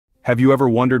Have you ever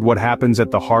wondered what happens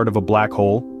at the heart of a black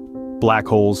hole? Black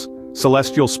holes,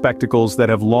 celestial spectacles that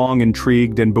have long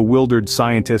intrigued and bewildered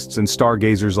scientists and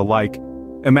stargazers alike.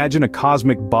 Imagine a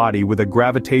cosmic body with a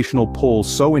gravitational pull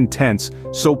so intense,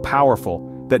 so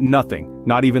powerful, that nothing,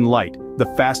 not even light,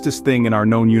 the fastest thing in our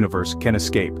known universe, can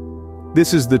escape.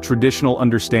 This is the traditional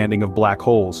understanding of black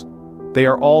holes. They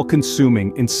are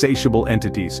all-consuming, insatiable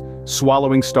entities,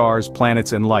 swallowing stars,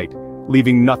 planets, and light,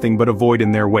 leaving nothing but a void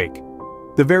in their wake.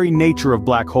 The very nature of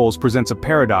black holes presents a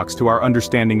paradox to our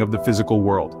understanding of the physical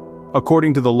world.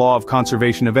 According to the law of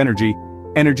conservation of energy,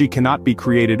 energy cannot be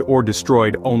created or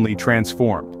destroyed, only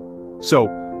transformed. So,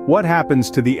 what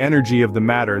happens to the energy of the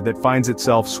matter that finds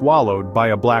itself swallowed by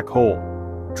a black hole?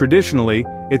 Traditionally,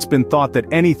 it's been thought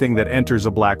that anything that enters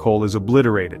a black hole is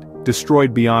obliterated,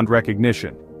 destroyed beyond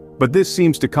recognition. But this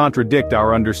seems to contradict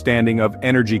our understanding of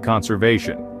energy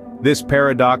conservation. This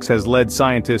paradox has led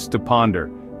scientists to ponder: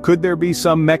 could there be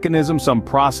some mechanism, some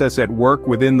process at work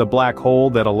within the black hole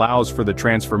that allows for the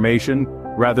transformation,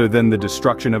 rather than the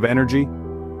destruction of energy?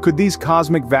 Could these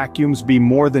cosmic vacuums be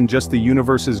more than just the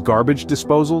universe's garbage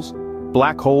disposals?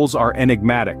 Black holes are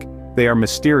enigmatic, they are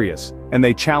mysterious, and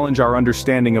they challenge our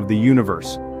understanding of the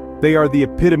universe. They are the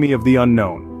epitome of the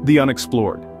unknown, the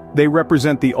unexplored. They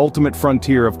represent the ultimate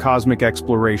frontier of cosmic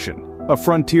exploration, a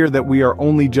frontier that we are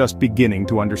only just beginning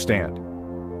to understand.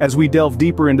 As we delve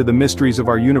deeper into the mysteries of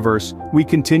our universe, we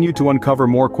continue to uncover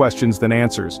more questions than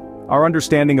answers. Our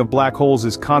understanding of black holes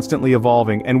is constantly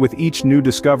evolving, and with each new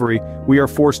discovery, we are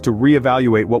forced to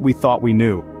reevaluate what we thought we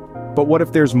knew. But what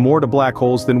if there's more to black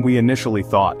holes than we initially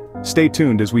thought? Stay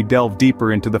tuned as we delve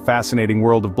deeper into the fascinating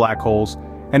world of black holes,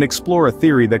 and explore a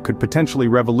theory that could potentially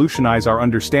revolutionize our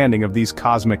understanding of these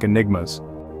cosmic enigmas.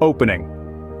 Opening.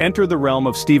 Enter the realm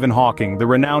of Stephen Hawking, the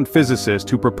renowned physicist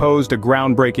who proposed a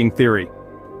groundbreaking theory.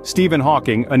 Stephen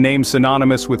Hawking, a name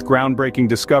synonymous with groundbreaking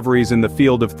discoveries in the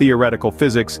field of theoretical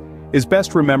physics, is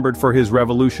best remembered for his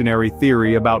revolutionary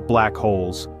theory about black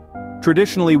holes.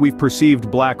 Traditionally, we've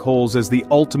perceived black holes as the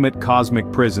ultimate cosmic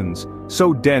prisons,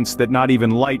 so dense that not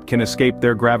even light can escape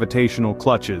their gravitational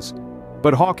clutches.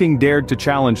 But Hawking dared to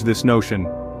challenge this notion.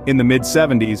 In the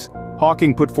mid-70s,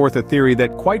 Hawking put forth a theory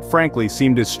that quite frankly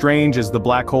seemed as strange as the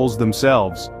black holes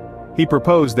themselves. He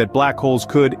proposed that black holes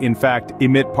could, in fact,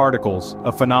 emit particles,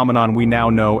 a phenomenon we now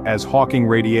know as Hawking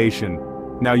radiation.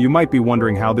 Now you might be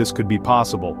wondering how this could be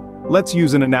possible. Let's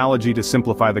use an analogy to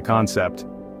simplify the concept.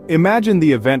 Imagine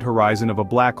the event horizon of a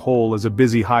black hole as a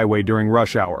busy highway during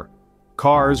rush hour.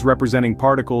 Cars representing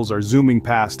particles are zooming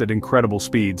past at incredible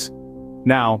speeds.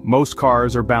 Now, most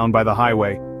cars are bound by the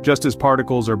highway, just as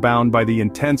particles are bound by the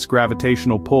intense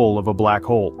gravitational pull of a black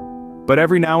hole. But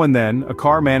every now and then, a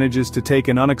car manages to take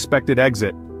an unexpected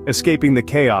exit, escaping the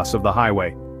chaos of the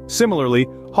highway. Similarly,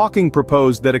 Hawking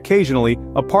proposed that occasionally,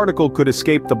 a particle could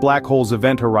escape the black hole's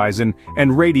event horizon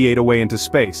and radiate away into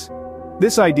space.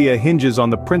 This idea hinges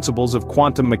on the principles of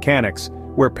quantum mechanics,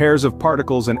 where pairs of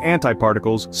particles and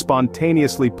antiparticles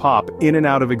spontaneously pop in and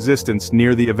out of existence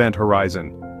near the event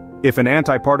horizon. If an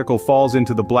antiparticle falls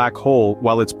into the black hole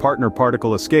while its partner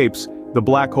particle escapes, the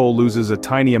black hole loses a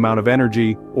tiny amount of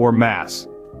energy, or mass.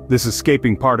 This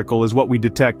escaping particle is what we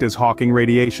detect as Hawking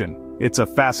radiation. It's a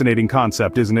fascinating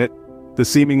concept, isn't it? The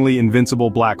seemingly invincible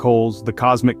black holes, the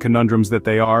cosmic conundrums that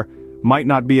they are, might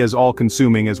not be as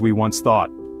all-consuming as we once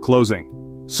thought.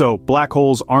 Closing. So, black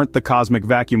holes aren't the cosmic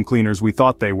vacuum cleaners we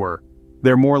thought they were.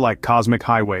 They're more like cosmic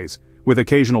highways, with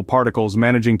occasional particles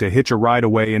managing to hitch a ride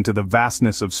away into the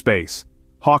vastness of space.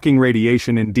 Hawking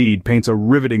radiation indeed paints a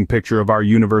riveting picture of our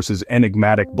universe's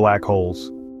enigmatic black holes.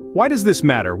 Why does this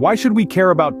matter? Why should we care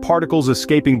about particles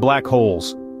escaping black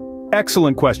holes?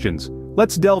 Excellent questions.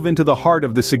 Let's delve into the heart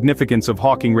of the significance of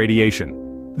Hawking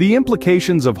radiation. The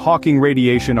implications of Hawking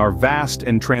radiation are vast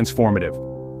and transformative.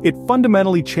 It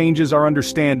fundamentally changes our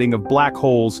understanding of black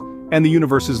holes and the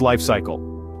universe's life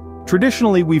cycle.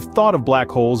 Traditionally, we've thought of black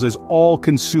holes as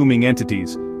all-consuming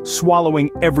entities,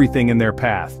 swallowing everything in their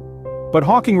path. But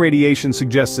Hawking radiation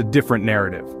suggests a different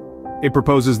narrative. It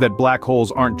proposes that black holes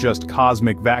aren't just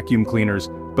cosmic vacuum cleaners,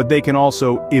 but they can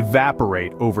also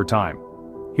evaporate over time.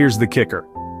 Here's the kicker.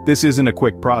 This isn't a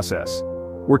quick process.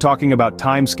 We're talking about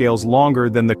timescales longer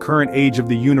than the current age of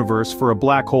the universe for a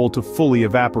black hole to fully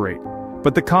evaporate.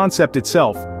 But the concept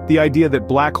itself, the idea that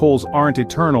black holes aren't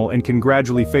eternal and can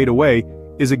gradually fade away,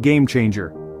 is a game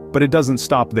changer. But it doesn't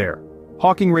stop there.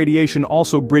 Hawking radiation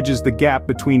also bridges the gap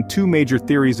between two major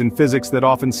theories in physics that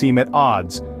often seem at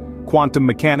odds: quantum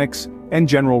mechanics and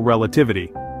general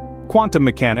relativity. Quantum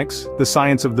mechanics, the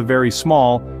science of the very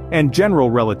small, and general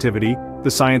relativity,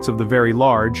 the science of the very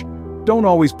large, don't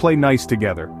always play nice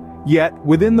together. Yet,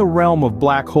 within the realm of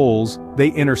black holes, they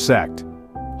intersect.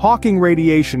 Hawking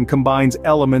radiation combines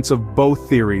elements of both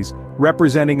theories,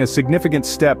 representing a significant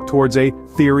step towards a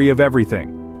theory of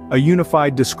everything, a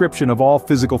unified description of all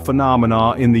physical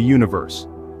phenomena in the universe.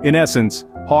 In essence,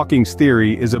 Hawking's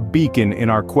theory is a beacon in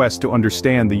our quest to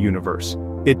understand the universe.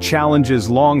 It challenges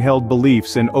long-held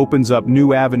beliefs and opens up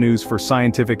new avenues for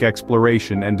scientific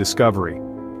exploration and discovery.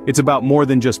 It's about more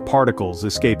than just particles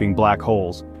escaping black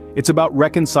holes. It's about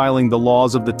reconciling the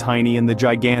laws of the tiny and the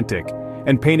gigantic,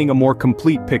 and painting a more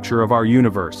complete picture of our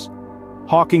universe.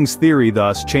 Hawking's theory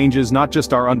thus changes not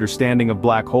just our understanding of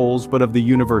black holes but of the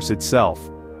universe itself.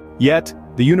 Yet,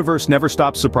 the universe never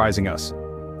stops surprising us.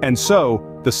 And so,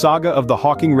 the saga of the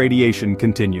Hawking radiation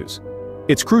continues.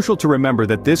 It's crucial to remember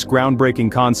that this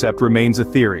groundbreaking concept remains a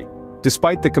theory.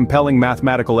 Despite the compelling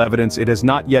mathematical evidence, it has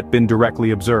not yet been directly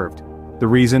observed. The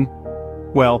reason?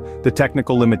 Well, the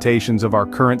technical limitations of our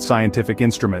current scientific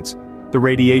instruments. The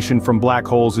radiation from black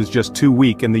holes is just too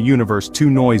weak and the universe too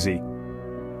noisy.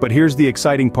 But here's the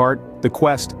exciting part: the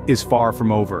quest is far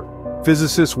from over.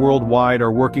 Physicists worldwide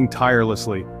are working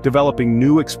tirelessly, developing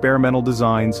new experimental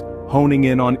designs, honing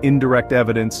in on indirect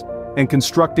evidence, and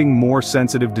constructing more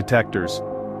sensitive detectors.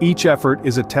 Each effort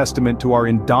is a testament to our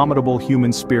indomitable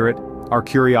human spirit, our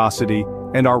curiosity,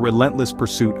 and our relentless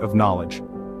pursuit of knowledge.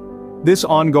 This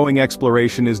ongoing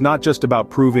exploration is not just about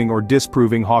proving or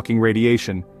disproving Hawking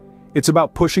radiation. It's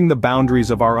about pushing the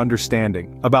boundaries of our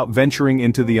understanding, about venturing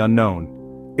into the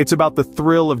unknown. It's about the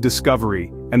thrill of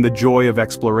discovery and the joy of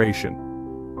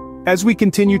exploration. As we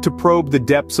continue to probe the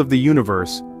depths of the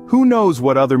universe, who knows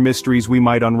what other mysteries we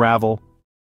might unravel?